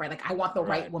trade-off, right? Like, I want the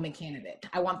right woman candidate.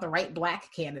 I want the right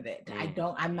Black candidate.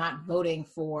 I'm not voting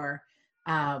for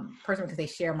person because they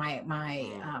share my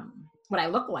what I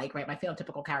look like, right? My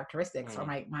phenotypical characteristics or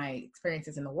my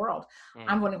experiences in the world.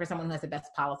 I'm voting for someone who has the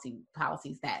best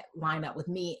policies that line up with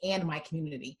me and my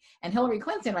community. And Hillary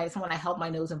Clinton, right, is someone I held my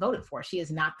nose and voted for. She is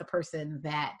not the person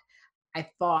that I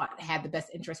thought had the best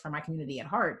interest for my community at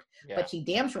heart, but she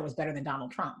damn sure was better than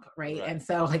Donald Trump, right? And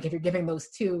so, like, if you're giving those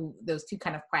two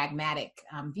kind of pragmatic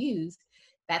views,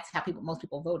 that's how most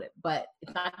people voted. But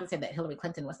it's not to say that Hillary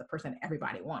Clinton was the person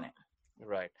everybody wanted.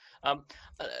 Right.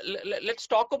 Let's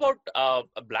talk about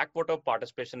Black voter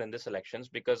participation in these elections,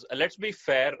 because let's be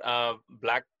fair,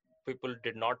 Black people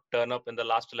did not turn up in the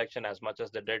last election as much as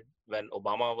they did when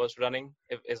Obama was running.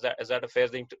 Is that a fair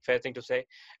thing to say?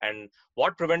 And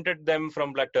what prevented them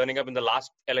from turning up in the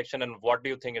last election, and what do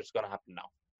you think is going to happen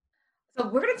now? So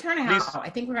we're going to turn out. I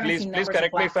think we're going to see numbers. Please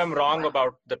correct me if I'm wrong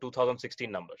about the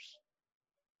 2016 numbers.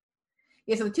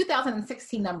 Yeah, so the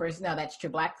 2016 numbers, no, that's true.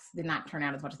 Blacks did not turn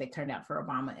out as much as they turned out for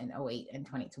Obama in 2008 and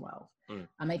 2012.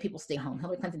 Many people stay home.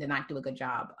 Hillary Clinton did not do a good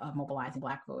job of mobilizing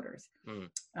Black voters. And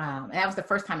that was the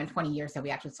first time in 20 years that we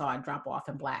actually saw a drop off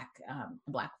in Black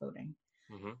voting.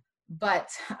 But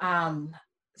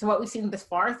so what we've seen thus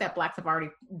far is that Blacks have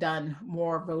already done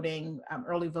more voting,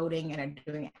 early voting, and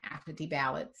are doing absentee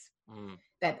ballots.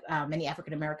 That many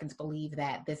African Americans believe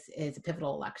that this is a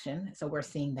pivotal election. So we're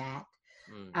seeing that.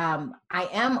 I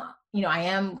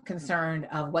am concerned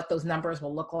of what those numbers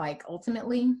will look like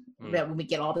ultimately, that when we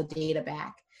get all the data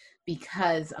back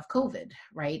because of COVID,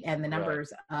 right? And the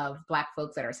numbers of Black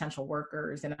folks that are essential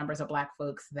workers, and the numbers of Black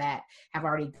folks that have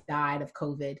already died of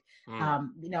COVID.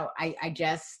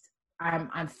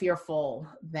 I'm fearful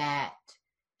that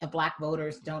if Black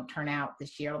voters don't turn out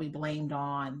this year, it'll be blamed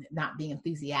on not being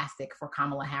enthusiastic for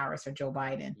Kamala Harris or Joe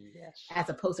Biden, as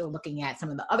opposed to looking at some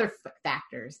of the other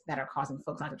factors that are causing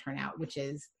folks not to turn out, which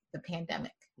is the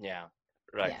pandemic. Yeah,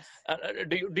 Right. Yes.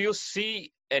 Do you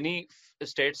see any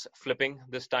states flipping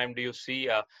this time? Do you see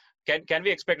can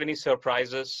we expect any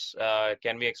surprises?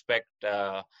 Can we expect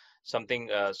something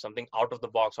out of the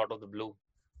box, out of the blue?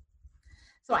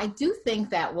 So I do think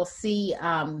that we'll see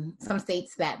some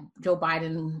states that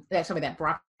that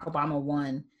Barack Obama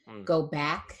won, go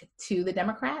back to the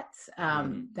Democrats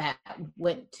that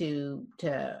went to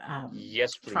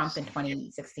yes, Trump in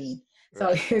 2016.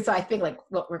 Right. So I think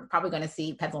we're probably going to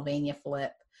see Pennsylvania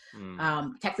flip.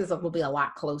 Texas will be a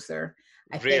lot closer.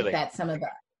 I think that some of the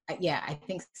I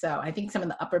think so. I think some of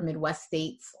the upper Midwest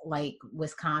states like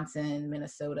Wisconsin,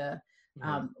 Minnesota,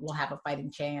 will have a fighting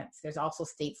chance. There's also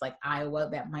states like Iowa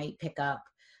that might pick up.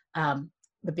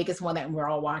 The biggest one that we're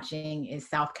all watching is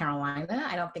South Carolina.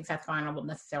 I don't think South Carolina will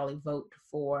necessarily vote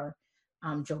for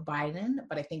Joe Biden,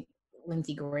 but I think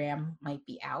Lindsey Graham might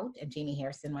be out and Jamie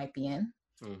Harrison might be in.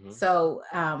 So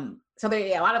there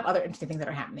are a lot of other interesting things that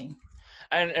are happening.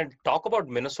 And talk about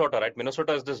Minnesota, right?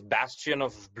 Minnesota is this bastion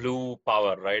of blue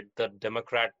power, right? The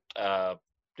Democratic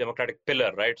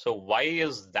pillar, right? So why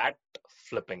is that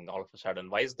flipping all of a sudden?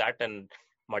 Why is that in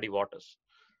muddy waters?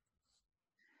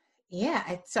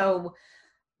 Yeah, so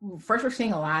first we're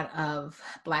seeing a lot of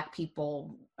Black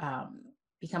people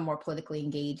become more politically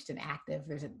engaged and active.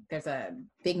 There's a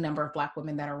big number of Black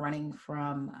women that are running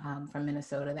from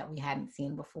Minnesota that we hadn't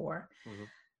seen before.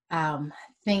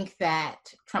 Think that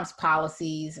Trump's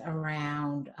policies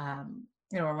around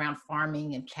around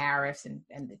farming and tariffs and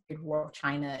the war of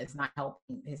China is not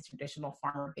helping his traditional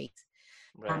farmer base.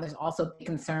 Right. There's also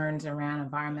concerns around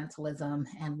environmentalism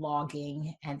and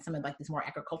logging and some of these more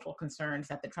agricultural concerns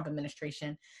that the Trump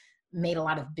administration made a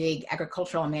lot of big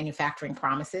agricultural and manufacturing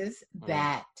promises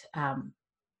that,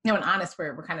 in honest,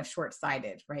 we're kind of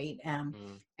short-sighted, right?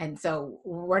 And so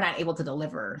we're not able to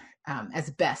deliver as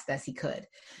best as he could.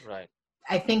 Right.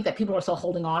 I think that people are still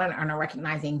holding on and are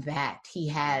recognizing that he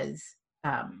has,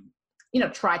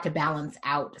 tried to balance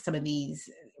out some of these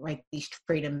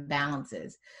trade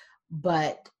imbalances,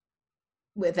 but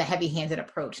with a heavy-handed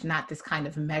approach, not this kind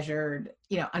of measured,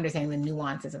 understanding the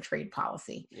nuances of trade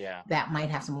policy. Yeah, that might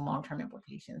have some long-term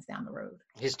implications down the road.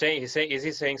 Is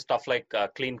he saying stuff like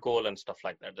clean coal and stuff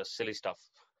like that? The silly stuff.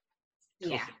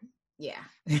 Yeah.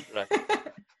 Right.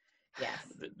 Yes.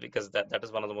 Because that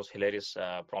is one of the most hilarious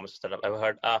promises that I've ever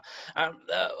heard.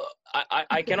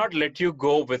 I cannot let you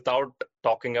go without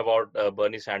talking about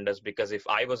Bernie Sanders, because if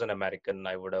I was an American,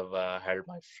 I would have held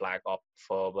my flag up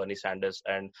for Bernie Sanders.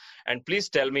 And please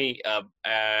tell me,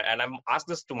 and I'm asked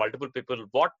this to multiple people,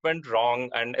 what went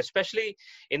wrong, and especially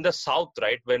in the South,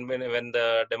 right? When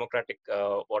the Democratic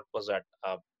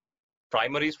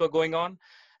primaries were going on,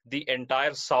 the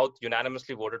entire South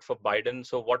unanimously voted for Biden.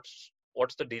 So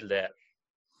what's the deal there?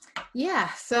 Yeah,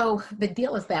 so the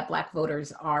deal is that Black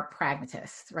voters are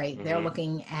pragmatists, right? They're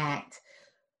looking at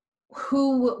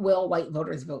who will white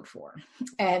voters vote for.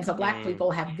 And so Black people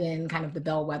have been kind of the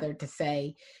bellwether to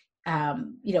say,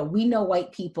 we know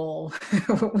white people,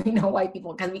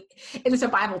 because it's a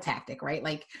survival tactic, right?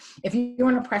 Like if you're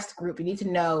an oppressed group, you need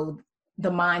to know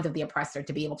the minds of the oppressor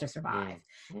to be able to survive.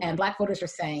 And Black voters are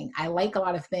saying, I like a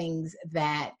lot of things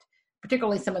that,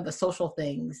 particularly some of the social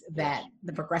things that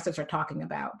the progressives are talking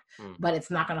about, but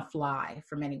it's not going to fly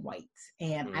for many whites.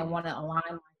 And I want to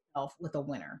align myself with a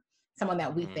winner, someone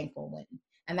that we think will win.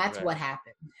 And that's what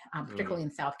happened, particularly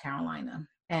in South Carolina.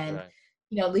 And,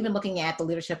 even looking at the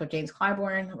leadership of James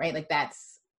Clyburn, right? Like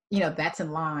that's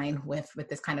in line with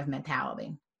this kind of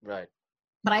mentality. Right.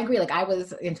 But I agree. Like I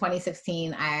was in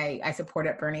 2016, I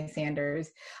supported Bernie Sanders.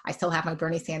 I still have my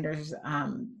Bernie Sanders,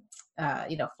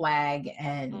 flag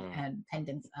and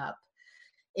pendants up.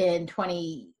 In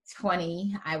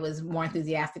 2020, I was more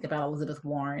enthusiastic about Elizabeth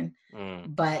Warren.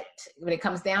 But when it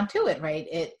comes down to it, right,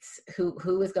 it's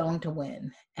who is going to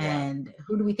win, and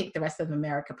who do we think the rest of the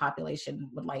American population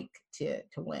would like to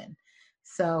win?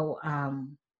 So,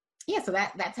 so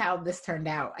that's how this turned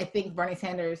out. I think Bernie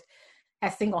Sanders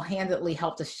has single-handedly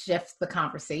helped to shift the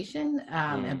conversation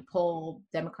and pull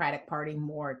Democratic Party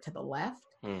more to the left.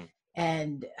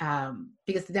 And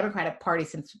because the Democratic Party,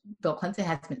 since Bill Clinton,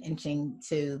 has been inching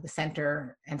to the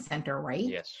center and center right.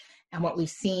 Yes. And what we've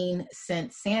seen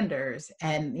since Sanders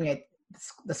and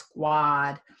the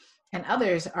Squad and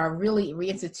others are really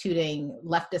reinstituting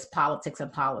leftist politics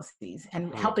and policies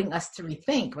and helping us to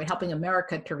rethink, right? Helping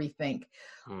America to rethink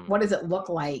what does it look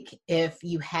like if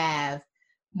you have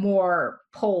more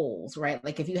polls, right?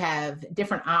 Like if you have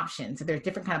different options, if there's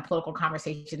different kind of political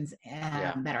conversations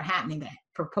that are happening that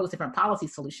propose different policy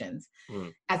solutions,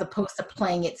 as opposed to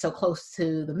playing it so close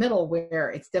to the middle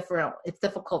where it's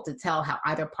difficult to tell how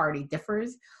either party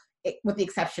differs, with the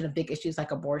exception of big issues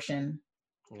like abortion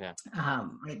Yeah.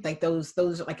 Right? Like those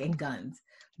are like in guns,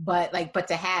 but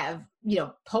to have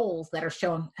polls that are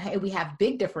showing, hey, we have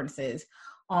big differences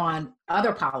on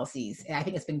other policies, and I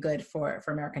think it's been good for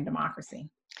American democracy.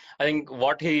 I think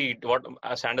what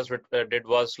Sanders did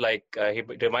was he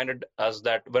reminded us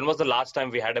that when was the last time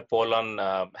we had a poll on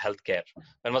healthcare?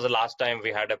 When was the last time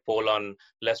we had a poll on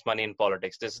less money in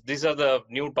politics? These are the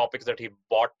new topics that he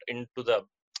brought into the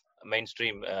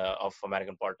mainstream of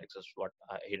American politics. Is what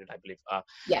he did, I believe.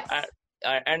 Yes.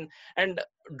 And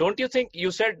don't you think, you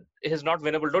said he's not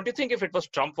winnable? Don't you think if it was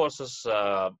Trump versus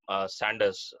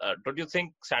Sanders, don't you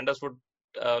think Sanders would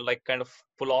kind of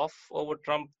pull off over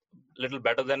Trump a little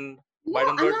better than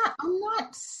Biden would? I'm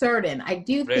not certain. I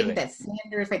do Really? think that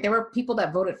Sanders, right? There were people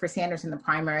that voted for Sanders in the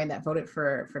primary that voted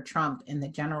for Trump in the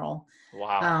general.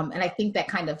 Wow. And I think that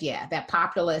kind of, that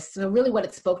populist. So really, what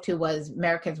it spoke to was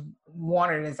Americans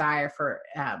wanted a desire for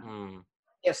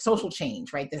social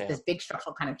change, right? This big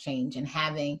structural kind of change, and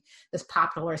having this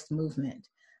populist movement.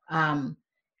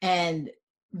 And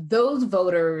those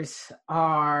voters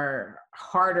are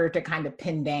harder to kind of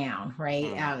pin down,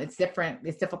 right? It's different.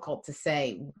 It's difficult to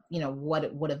say, what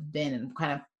it would have been and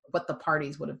kind of what the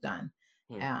parties would have done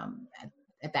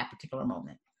at that particular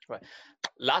moment. Right.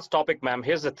 Last topic, ma'am.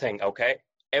 Here's the thing, okay?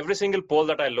 Every single poll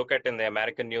that I look at in the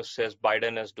American news says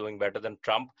Biden is doing better than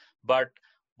Trump, but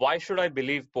why should I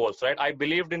believe polls, right? I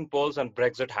believed in polls and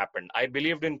Brexit happened. I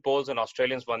believed in polls and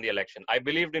Australians won the election. I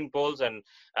believed in polls and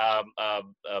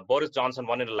Boris Johnson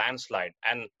won in a landslide.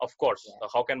 And of course,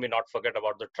 how can we not forget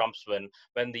about the Trump's win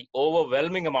when the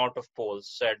overwhelming amount of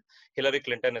polls said Hillary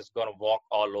Clinton is going to walk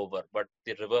all over, but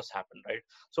the reverse happened, right?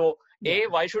 So,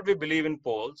 why should we believe in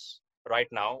polls right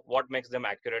now? What makes them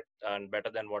accurate and better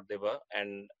than what they were?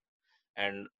 And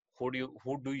who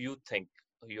do you think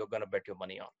you're going to bet your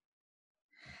money on?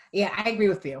 Yeah, I agree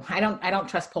with you. I don't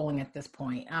trust polling at this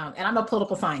point. And I'm a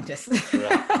political scientist.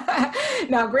 Right.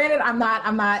 Now, granted,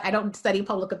 I don't study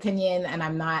public opinion, and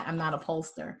I'm not a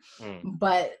pollster.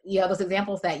 But those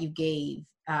examples that you gave,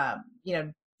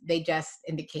 they just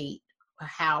indicate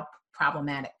how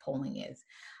problematic polling is.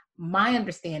 My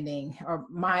understanding, or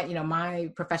my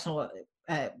professional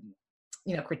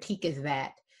critique, is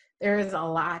that there is a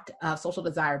lot of social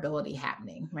desirability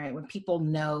happening, right? When people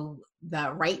know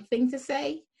the right thing to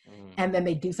say, and then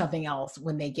they do something else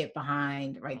when they get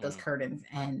behind, right, those curtains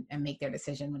and make their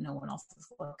decision when no one else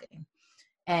is looking.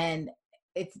 And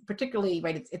it's particularly,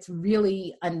 right, it's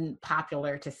really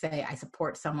unpopular to say, I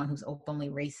support someone who's openly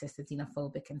racist, and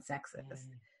xenophobic, and sexist.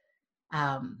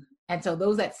 And so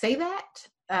those that say that,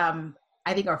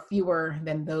 I think, are fewer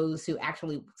than those who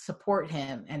actually support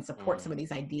him and support some of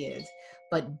these ideas,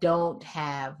 but don't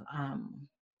have,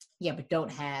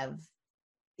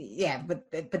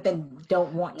 but then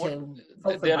don't want to.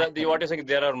 What you're saying?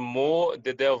 There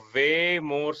are way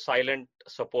more silent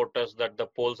supporters that the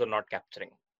polls are not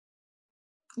capturing.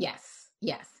 Yes,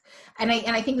 and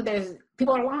I think that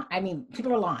people are lying. I mean,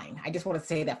 people are lying. I just want to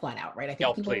say that flat out, right? I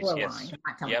think people are lying.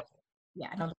 Not telling. Yeah,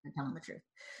 I don't think they're telling the truth.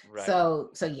 Right. So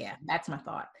yeah, that's my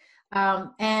thought.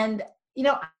 And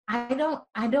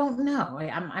I don't know.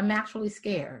 I'm actually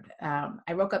scared.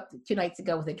 I woke up 2 nights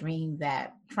ago with a dream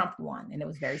that Trump won, and it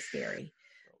was very scary.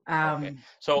 Okay.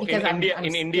 So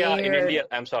in India,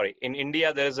 I'm sorry. In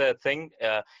India, there's a thing.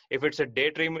 If it's a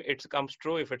daydream, it comes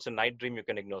true. If it's a night dream, you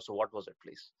can ignore. So what was it,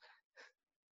 please?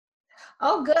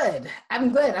 Oh, good.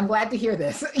 I'm good. I'm glad to hear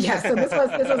this. Yeah. So this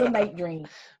was a night dream.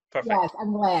 Perfect. Yes,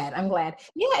 I'm glad.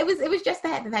 Yeah, it was just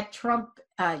that Trump,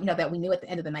 that we knew at the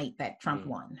end of the night that Trump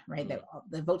won, right? That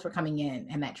the votes were coming in,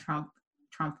 and that Trump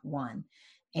won,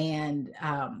 and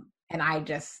I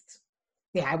just,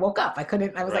 I woke up. I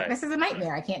was like, this is a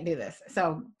nightmare. I can't do this.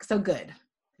 So good.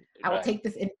 I will take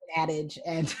this Indian adage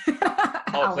and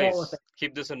I'll roll with it.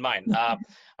 Keep this in mind.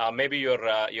 Maybe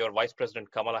your Vice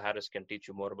President Kamala Harris can teach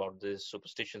you more about these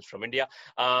superstitions from India.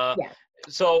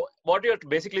 So what you're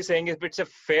basically saying is, if it's a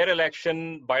fair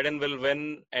election, Biden will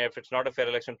win. If it's not a fair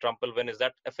election, Trump will win. Is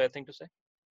that a fair thing to say?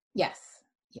 Yes.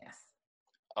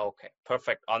 Okay,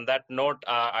 perfect. On that note,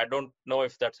 I don't know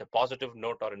if that's a positive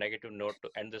note or a negative note to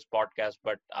end this podcast,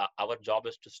 but our job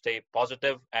is to stay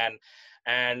positive. And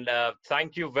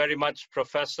thank you very much,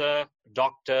 Professor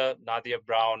Dr. Nadia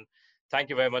Brown. Thank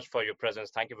you very much for your presence.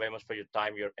 Thank you very much for your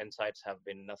time. Your insights have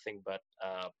been nothing but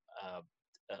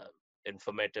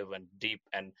informative and deep,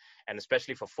 and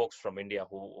especially for folks from India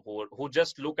who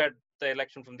just look at the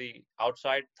election from the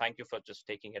outside. Thank you for just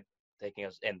taking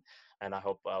us in, and I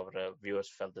hope our viewers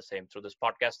felt the same through this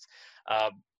podcast.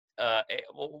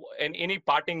 Any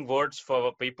parting words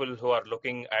for people who are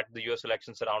looking at the US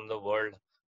elections around the world?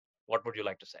 What would you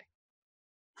like to say?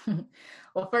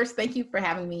 Well, first, thank you for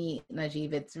having me,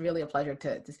 Najib. It's really a pleasure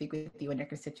to speak with you and your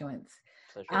constituents.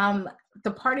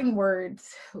 The parting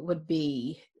words would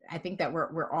be, I think that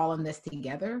we're all in this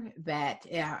together. That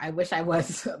I wish I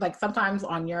was like sometimes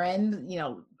on your end,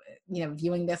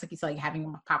 viewing this, like you said, like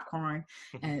having popcorn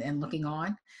and looking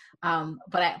on.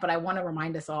 But I want to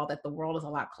remind us all that the world is a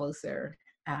lot closer.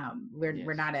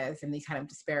 We're not as in these kind of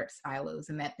disparate silos,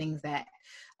 and that things that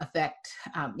affect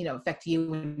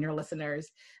you and your listeners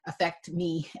affect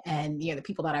me and the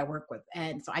people that I work with.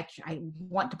 And so I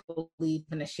want to believe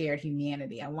in a shared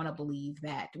humanity. I want to believe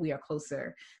that we are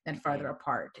closer than farther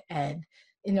apart. And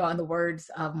in the words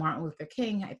of Martin Luther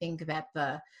King, I think that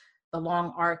the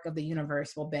long arc of the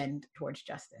universe will bend towards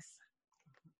justice.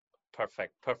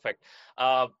 Perfect.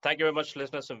 Thank you very much,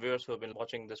 listeners and viewers who have been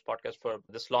watching this podcast for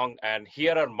this long. And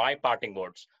here are my parting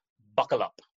words. Buckle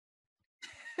up.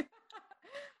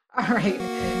 All right.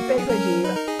 Thanks,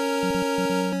 Ajib.